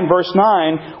eye in verse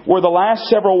 9 were the last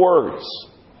several words,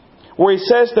 where he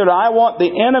says that I want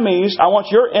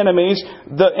your enemies,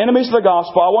 the enemies of the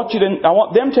gospel, I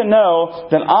want them to know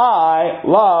that I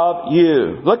love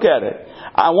you. Look at it.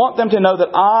 I want them to know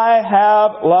that I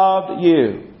have loved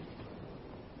you.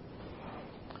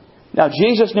 Now,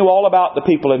 Jesus knew all about the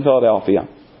people in Philadelphia.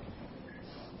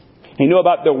 He knew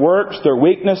about their works, their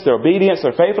weakness, their obedience,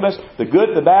 their faithfulness, the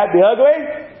good, the bad, the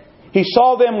ugly. He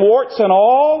saw them warts and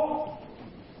all.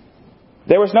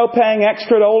 There was no paying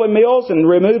extra at Ole Mills and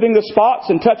removing the spots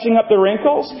and touching up the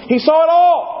wrinkles. He saw it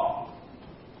all.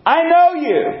 I know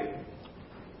you.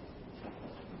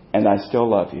 And I still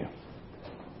love you.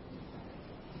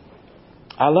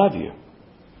 I love you.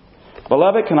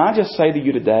 Beloved, can I just say to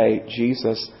you today,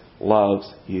 Jesus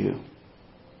loves you.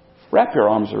 Wrap your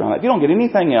arms around it. If you don't get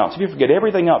anything else, if you forget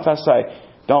everything else I say,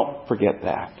 don't forget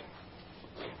that.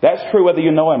 That's true whether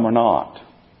you know Him or not.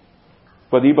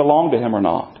 Whether you belong to Him or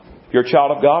not. If you're a child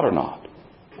of God or not.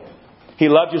 He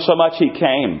loved you so much He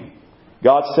came.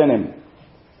 God sent Him.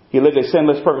 He lived a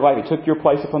sinless, perfect life. He took your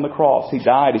place upon the cross. He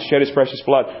died. He shed His precious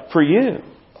blood for you.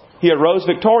 He arose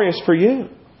victorious for you.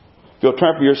 If you'll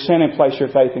turn from your sin and place your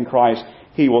faith in Christ,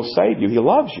 He will save you. He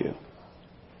loves you.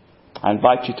 I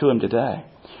invite you to Him today.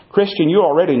 Christian, you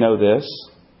already know this.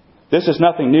 This is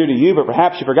nothing new to you, but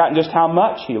perhaps you've forgotten just how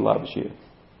much He loves you.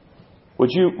 Would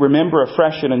you remember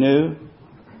afresh and anew?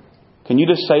 Can you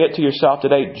just say it to yourself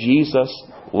today? Jesus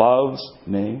loves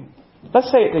me.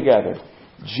 Let's say it together.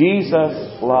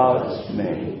 Jesus loves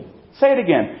me. Say it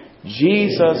again.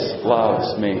 Jesus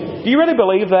loves me. Do you really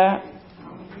believe that?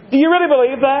 Do you really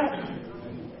believe that?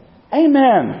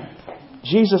 Amen.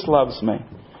 Jesus loves me.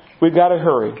 We've got to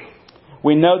hurry.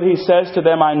 We know that He says to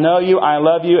them, I know you, I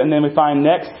love you. And then we find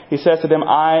next, He says to them,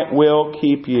 I will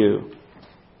keep you.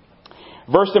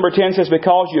 Verse number 10 says,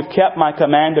 because you have kept my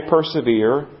command to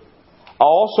persevere, I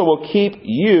also will keep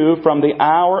you from the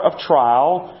hour of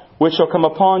trial, which shall come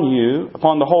upon you,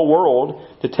 upon the whole world,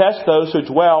 to test those who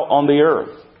dwell on the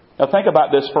earth. Now think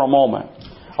about this for a moment.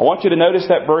 I want you to notice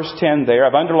that verse 10 there.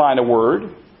 I've underlined a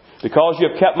word. Because you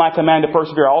have kept my command to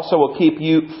persevere, I also will keep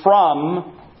you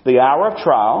from the hour of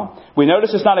trial. We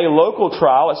notice it's not a local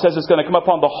trial. It says it's going to come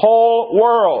upon the whole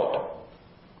world.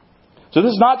 So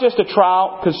this is not just a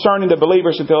trial concerning the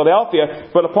believers in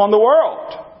Philadelphia, but upon the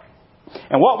world.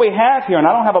 And what we have here, and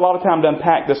I don't have a lot of time to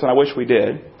unpack this, and I wish we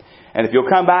did. And if you'll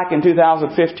come back in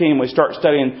 2015, we start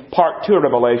studying part 2 of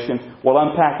Revelation, we'll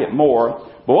unpack it more.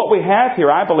 But what we have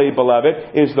here, I believe,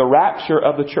 beloved, is the rapture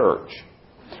of the church.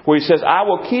 Where He says, I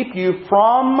will keep you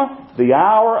from the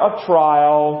hour of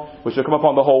trial, which will come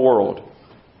upon the whole world.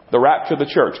 The rapture of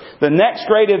the church. The next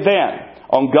great event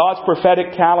on God's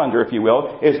prophetic calendar, if you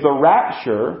will, is the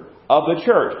rapture of the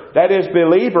church. That is,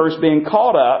 believers being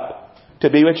caught up to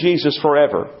be with Jesus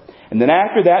forever. And then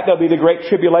after that, there'll be the great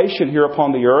tribulation here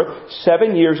upon the earth.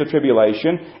 7 years of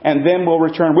tribulation. And then we'll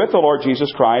return with the Lord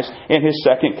Jesus Christ in His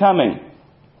second coming.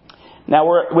 Now,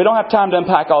 we don't have time to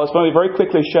unpack all this, but let me very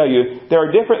quickly show you. There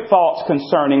are different thoughts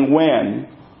concerning when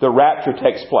the rapture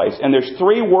takes place. And there's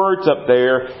 3 words up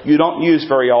there you don't use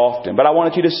very often. But I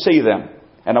wanted you to see them.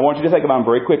 And I want you to think about them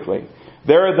very quickly.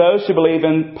 There are those who believe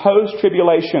in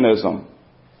post-tribulationism.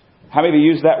 How many of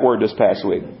you used that word this past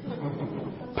week?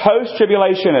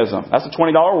 Post-tribulationism. That's a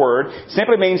 $20 word.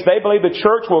 Simply means they believe the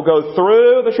church will go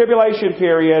through the tribulation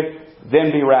period,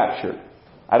 then be raptured.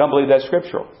 I don't believe that's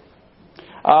scriptural.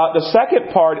 The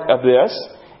second part of this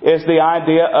is the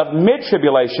idea of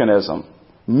mid-tribulationism.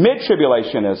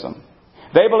 Mid-tribulationism.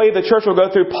 They believe the church will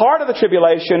go through part of the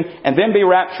tribulation and then be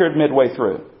raptured midway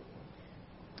through.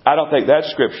 I don't think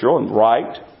that's scriptural and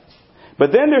right.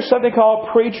 But then there's something called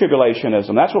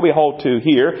pre-tribulationism. That's what we hold to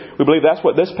here. We believe that's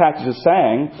what this passage is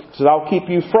saying. It says, I'll keep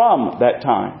you from that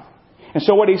time. And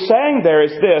so what he's saying there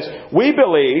is this. We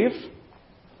believe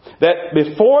that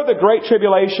before the great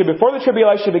tribulation, before the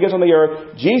tribulation begins on the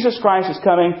earth, Jesus Christ is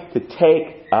coming to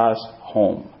take us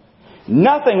home.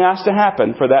 Nothing has to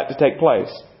happen for that to take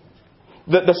place.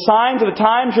 The signs of the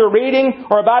times you're reading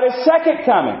are about His second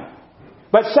coming.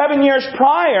 But 7 years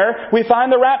prior, we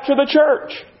find the rapture of the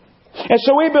church. And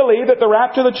so we believe that the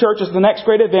rapture of the church is the next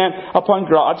great event upon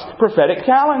God's prophetic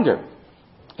calendar.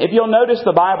 If you'll notice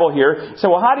the Bible here,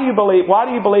 so why do you believe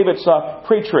it's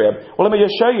pre-trib? Well, let me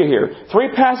just show you here.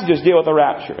 3 passages deal with the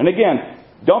rapture. And again,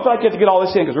 don't feel like you have to get all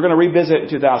this in because we're going to revisit it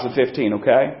in 2015,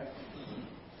 okay?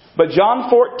 But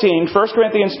John 14, 1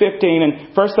 Corinthians 15, and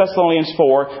 1 Thessalonians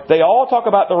 4, they all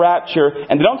talk about the rapture,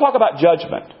 and they don't talk about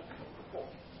judgment.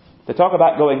 They talk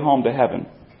about going home to heaven.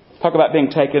 Talk about being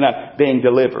taken up, being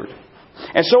delivered.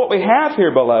 And so what we have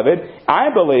here, beloved, I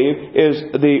believe, is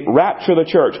the rapture of the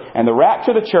church. And the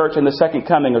rapture of the church and the second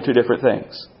coming are 2 different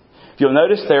things. If you'll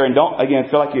notice there, and don't, again,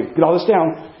 feel like you get all this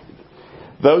down.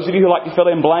 Those of you who like to fill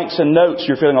in blanks and notes,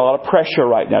 you're feeling a lot of pressure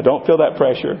right now. Don't feel that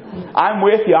pressure. I'm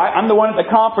with you. I'm the one at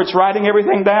the conference writing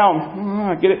everything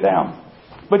down. Get it down.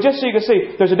 But just so you can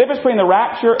see, there's a difference between the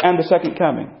rapture and the second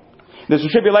coming. There's a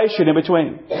tribulation in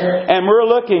between. And we're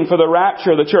looking for the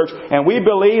rapture of the church. And we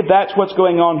believe that's what's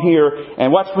going on here.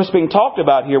 And what's being talked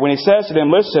about here when He says to them,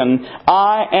 listen,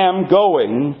 I am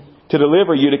going to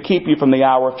deliver you to keep you from the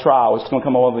hour of trial. It's going to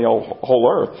come over the whole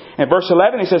earth. And verse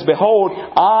 11, He says, behold,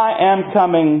 I am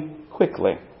coming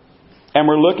quickly. And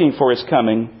we're looking for His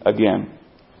coming again.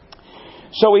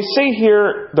 So we see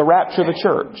here the rapture of the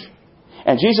church.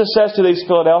 And Jesus says to these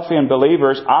Philadelphian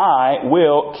believers, I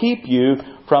will keep you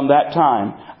from that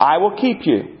time. I will keep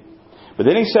you. But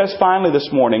then He says finally this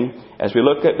morning, as we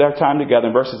look at their time together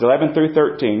in verses 11 through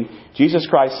 13, Jesus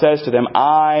Christ says to them,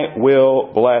 I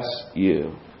will bless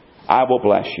you. I will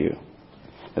bless you.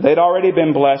 Now, they'd already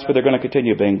been blessed, but they're going to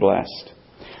continue being blessed.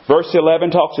 Verse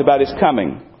 11 talks about His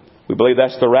coming. We believe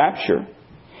that's the rapture.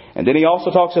 And then He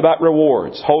also talks about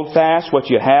rewards. Hold fast what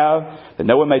you have, that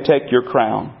no one may take your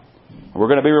crown. We're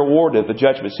going to be rewarded at the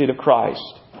judgment seat of Christ.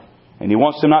 And He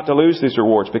wants them not to lose these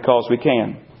rewards because we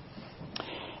can.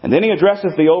 And then He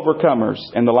addresses the overcomers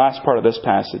in the last part of this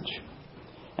passage.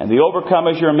 And the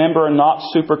overcomers, you remember, are not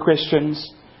super Christians.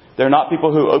 They're not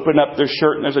people who open up their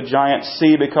shirt and there's a giant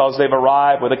C because they've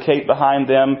arrived with a cape behind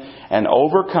them. An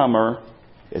overcomer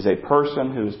is a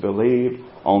person who has believed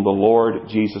on the Lord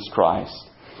Jesus Christ.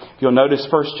 If you'll notice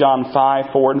 1 John 5,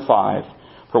 4 and 5.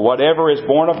 For whatever is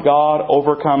born of God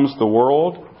overcomes the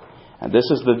world. And this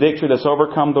is the victory that's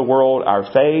overcome the world, our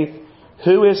faith.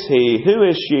 Who is he? Who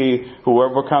is she who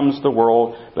overcomes the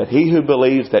world? But he who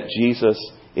believes that Jesus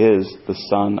is the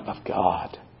Son of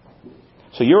God.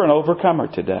 So you're an overcomer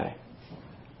today.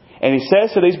 And he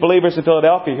says to these believers in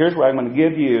Philadelphia, here's what I'm going to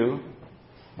give you.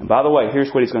 And by the way, here's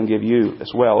what he's going to give you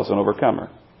as well as an overcomer.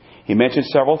 He mentions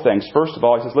several things. First of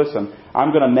all, he says, listen,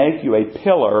 I'm going to make you a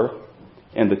pillar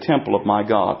in the temple of my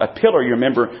God. A pillar, you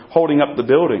remember, holding up the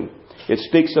building. It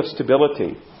speaks of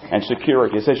stability and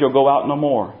security. It says you'll go out no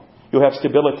more. You'll have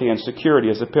stability and security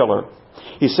as a pillar.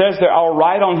 He says that I'll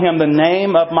write on him the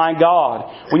name of my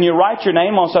God. When you write your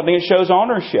name on something, it shows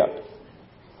ownership.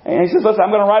 And he says, listen,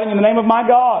 I'm going to write in the name of my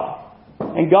God.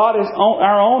 And God is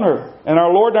our owner and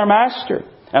our Lord and our Master.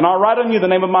 And I'll write on you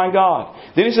the name of my God.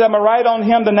 Then he says, I'm going to write on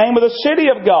him the name of the city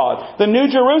of God, the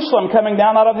New Jerusalem coming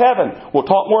down out of heaven. We'll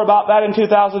talk more about that in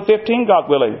 2015,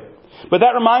 God willing. But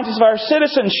that reminds us of our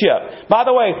citizenship. By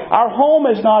the way, our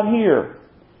home is not here.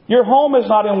 Your home is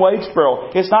not in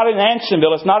Wadesboro. It's not in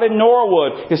Ansonville. It's not in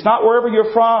Norwood. It's not wherever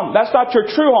you're from. That's not your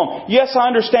true home. Yes, I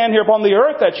understand here upon the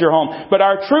earth that's your home. But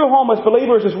our true home as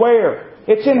believers is where?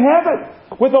 It's in heaven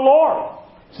with the Lord.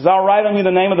 He says, I'll write on you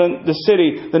the name of the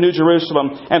city, the New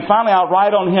Jerusalem. And finally, I'll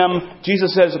write on him,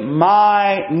 Jesus says,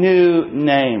 my new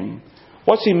name.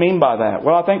 What's he mean by that?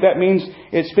 Well, I think that means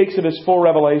it speaks of his full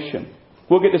revelation.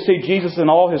 We'll get to see Jesus in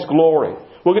all his glory.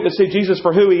 We'll get to see Jesus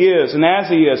for who he is and as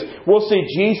he is. We'll see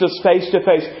Jesus face to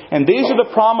face. And these are the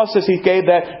promises he gave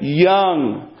that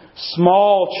young,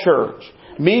 small church.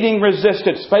 Meeting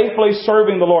resistance, faithfully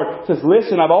serving the Lord. He says,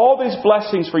 listen, I have all these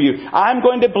blessings for you. I'm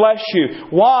going to bless you.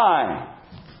 Why?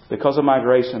 Because of my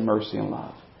grace and mercy and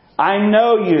love. I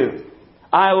know you.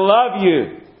 I love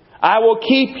you. I will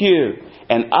keep you.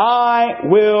 And I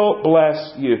will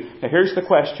bless you. Now here's the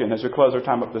question as we close our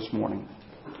time up this morning.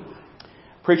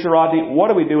 Preacher Rodney, what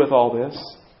do we do with all this?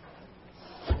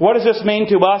 What does this mean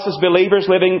to us as believers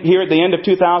living here at the end of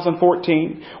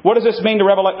 2014? What does this mean to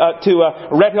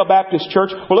Red Hill Baptist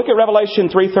Church? Well, look at Revelation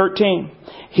 3:13.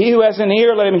 He who has an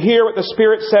ear, let him hear what the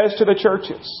Spirit says to the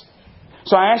churches.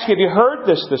 So I ask you, have you heard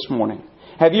this morning?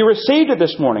 Have you received it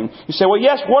this morning? You say, well,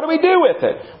 yes, what do we do with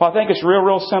it? Well, I think it's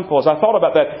real simple. As I thought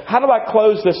about that, how do I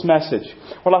close this message?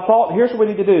 Well, I thought, here's what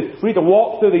we need to do. We need to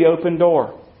walk through the open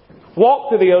door. Walk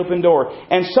through the open door.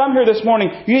 And some here this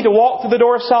morning, you need to walk through the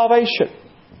door of salvation.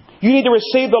 You need to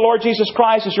receive the Lord Jesus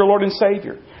Christ as your Lord and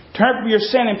Savior. Turn from your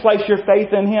sin and place your faith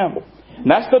in Him.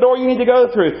 And that's the door you need to go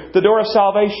through, the door of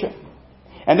salvation.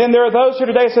 And then there are those here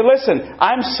today who say, listen,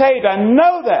 I'm saved. I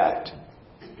know that.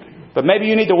 But maybe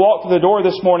you need to walk through the door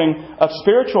this morning of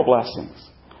spiritual blessings.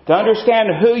 To understand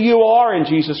who you are in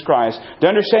Jesus Christ. To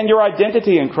understand your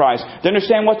identity in Christ. To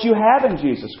understand what you have in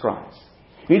Jesus Christ.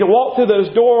 You need to walk through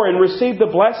those doors and receive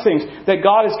the blessings that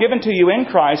God has given to you in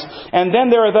Christ. And then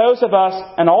there are those of us,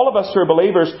 and all of us who are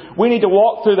believers, we need to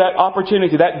walk through that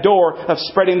opportunity, that door of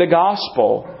spreading the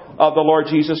gospel of the Lord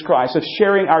Jesus Christ, of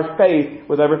sharing our faith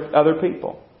with other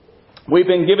people. We've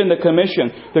been given the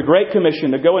commission, the Great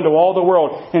Commission, to go into all the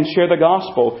world and share the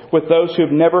gospel with those who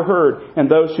have never heard and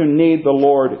those who need the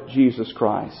Lord Jesus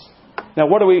Christ. Now,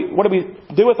 what do we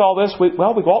do with all this? We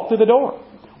walk through the door.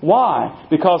 Why?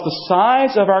 Because the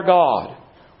size of our God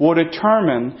will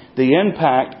determine the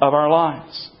impact of our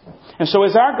lives. And so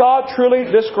is our God truly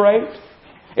this great?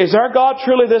 Is our God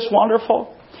truly this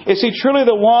wonderful? Is He truly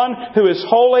the one who is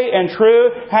holy and true,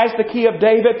 has the key of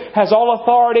David, has all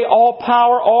authority, all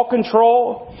power, all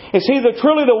control? Is He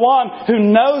truly the one who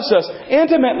knows us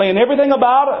intimately and everything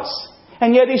about us?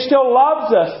 And yet He still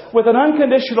loves us with an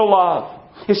unconditional love.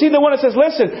 Is He the one that says,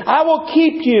 listen, I will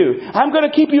keep you. I'm going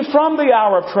to keep you from the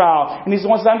hour of trial. And He's the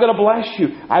one that says, I'm going to bless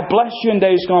you. I blessed you in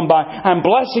days gone by. I'm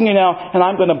blessing you now, and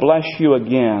I'm going to bless you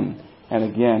again and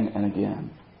again and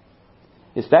again.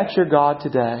 Is that your God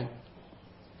today?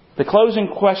 The closing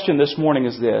question this morning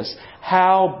is this.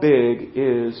 How big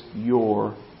is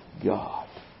your God?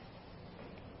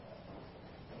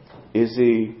 Is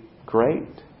He great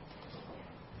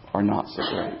or not so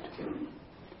great?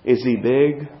 Is He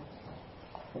big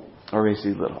or is He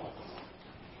little?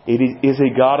 Is He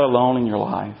God alone in your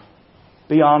life?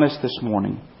 Be honest this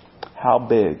morning. How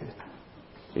big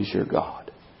is your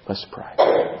God? Let's pray.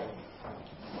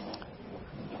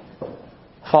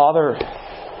 Father,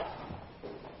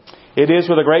 it is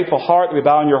with a grateful heart that we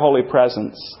bow in Your holy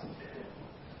presence.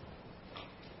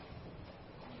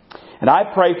 And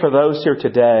I pray for those here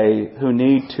today who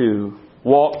need to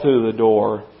walk through the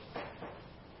door,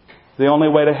 the only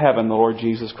way to heaven, the Lord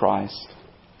Jesus Christ.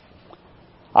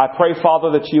 I pray,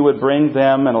 Father, that You would bring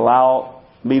them and allow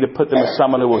me to put them with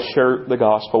someone who will share the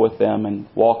gospel with them and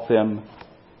walk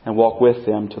with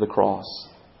them to the cross.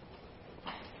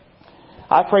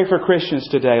 I pray for Christians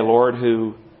today, Lord,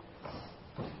 who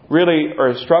really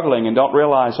are struggling and don't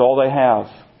realize all they have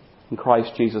in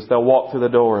Christ Jesus, they'll walk through the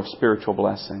door of spiritual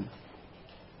blessing.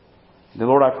 And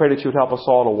Lord, I pray that You would help us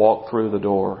all to walk through the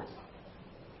door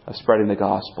of spreading the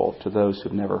gospel to those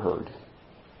who've never heard.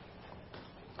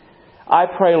 I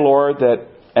pray, Lord, that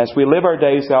as we live our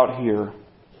days out here,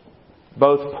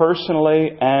 both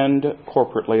personally and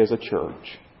corporately as a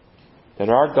church, that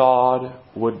our God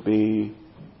would be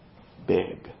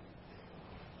big.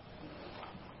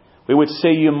 We would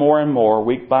see You more and more,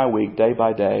 week by week, day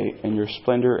by day, in Your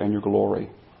splendor and Your glory.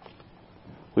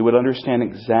 We would understand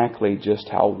exactly just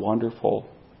how wonderful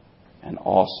and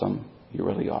awesome You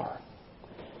really are.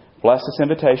 Bless this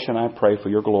invitation, I pray, for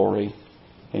Your glory.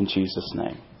 In Jesus'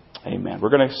 name. Amen. We're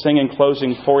going to sing in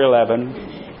closing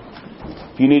 411.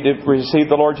 If you need to receive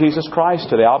the Lord Jesus Christ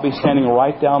today, I'll be standing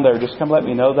right down there. Just come let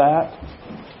me know that.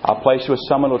 I'll place you with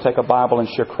someone who will take a Bible and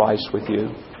share Christ with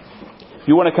you. If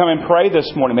you want to come and pray this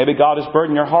morning, maybe God has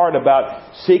burdened your heart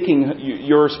about seeking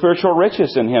your spiritual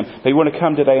riches in Him. Maybe you want to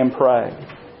come today and pray.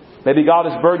 Maybe God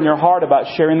has burdened your heart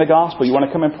about sharing the gospel. You want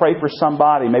to come and pray for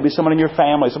somebody. Maybe someone in your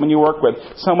family, someone you work with,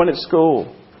 someone at school.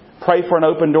 Pray for an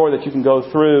open door that you can go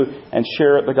through and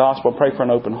share the gospel. Pray for an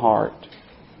open heart.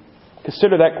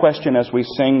 Consider that question as we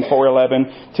sing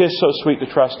 411. 'Tis so sweet to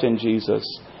trust in Jesus.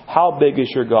 How big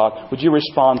is your God? Would you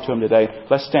respond to Him today?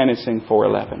 Let's stand and sing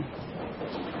 411.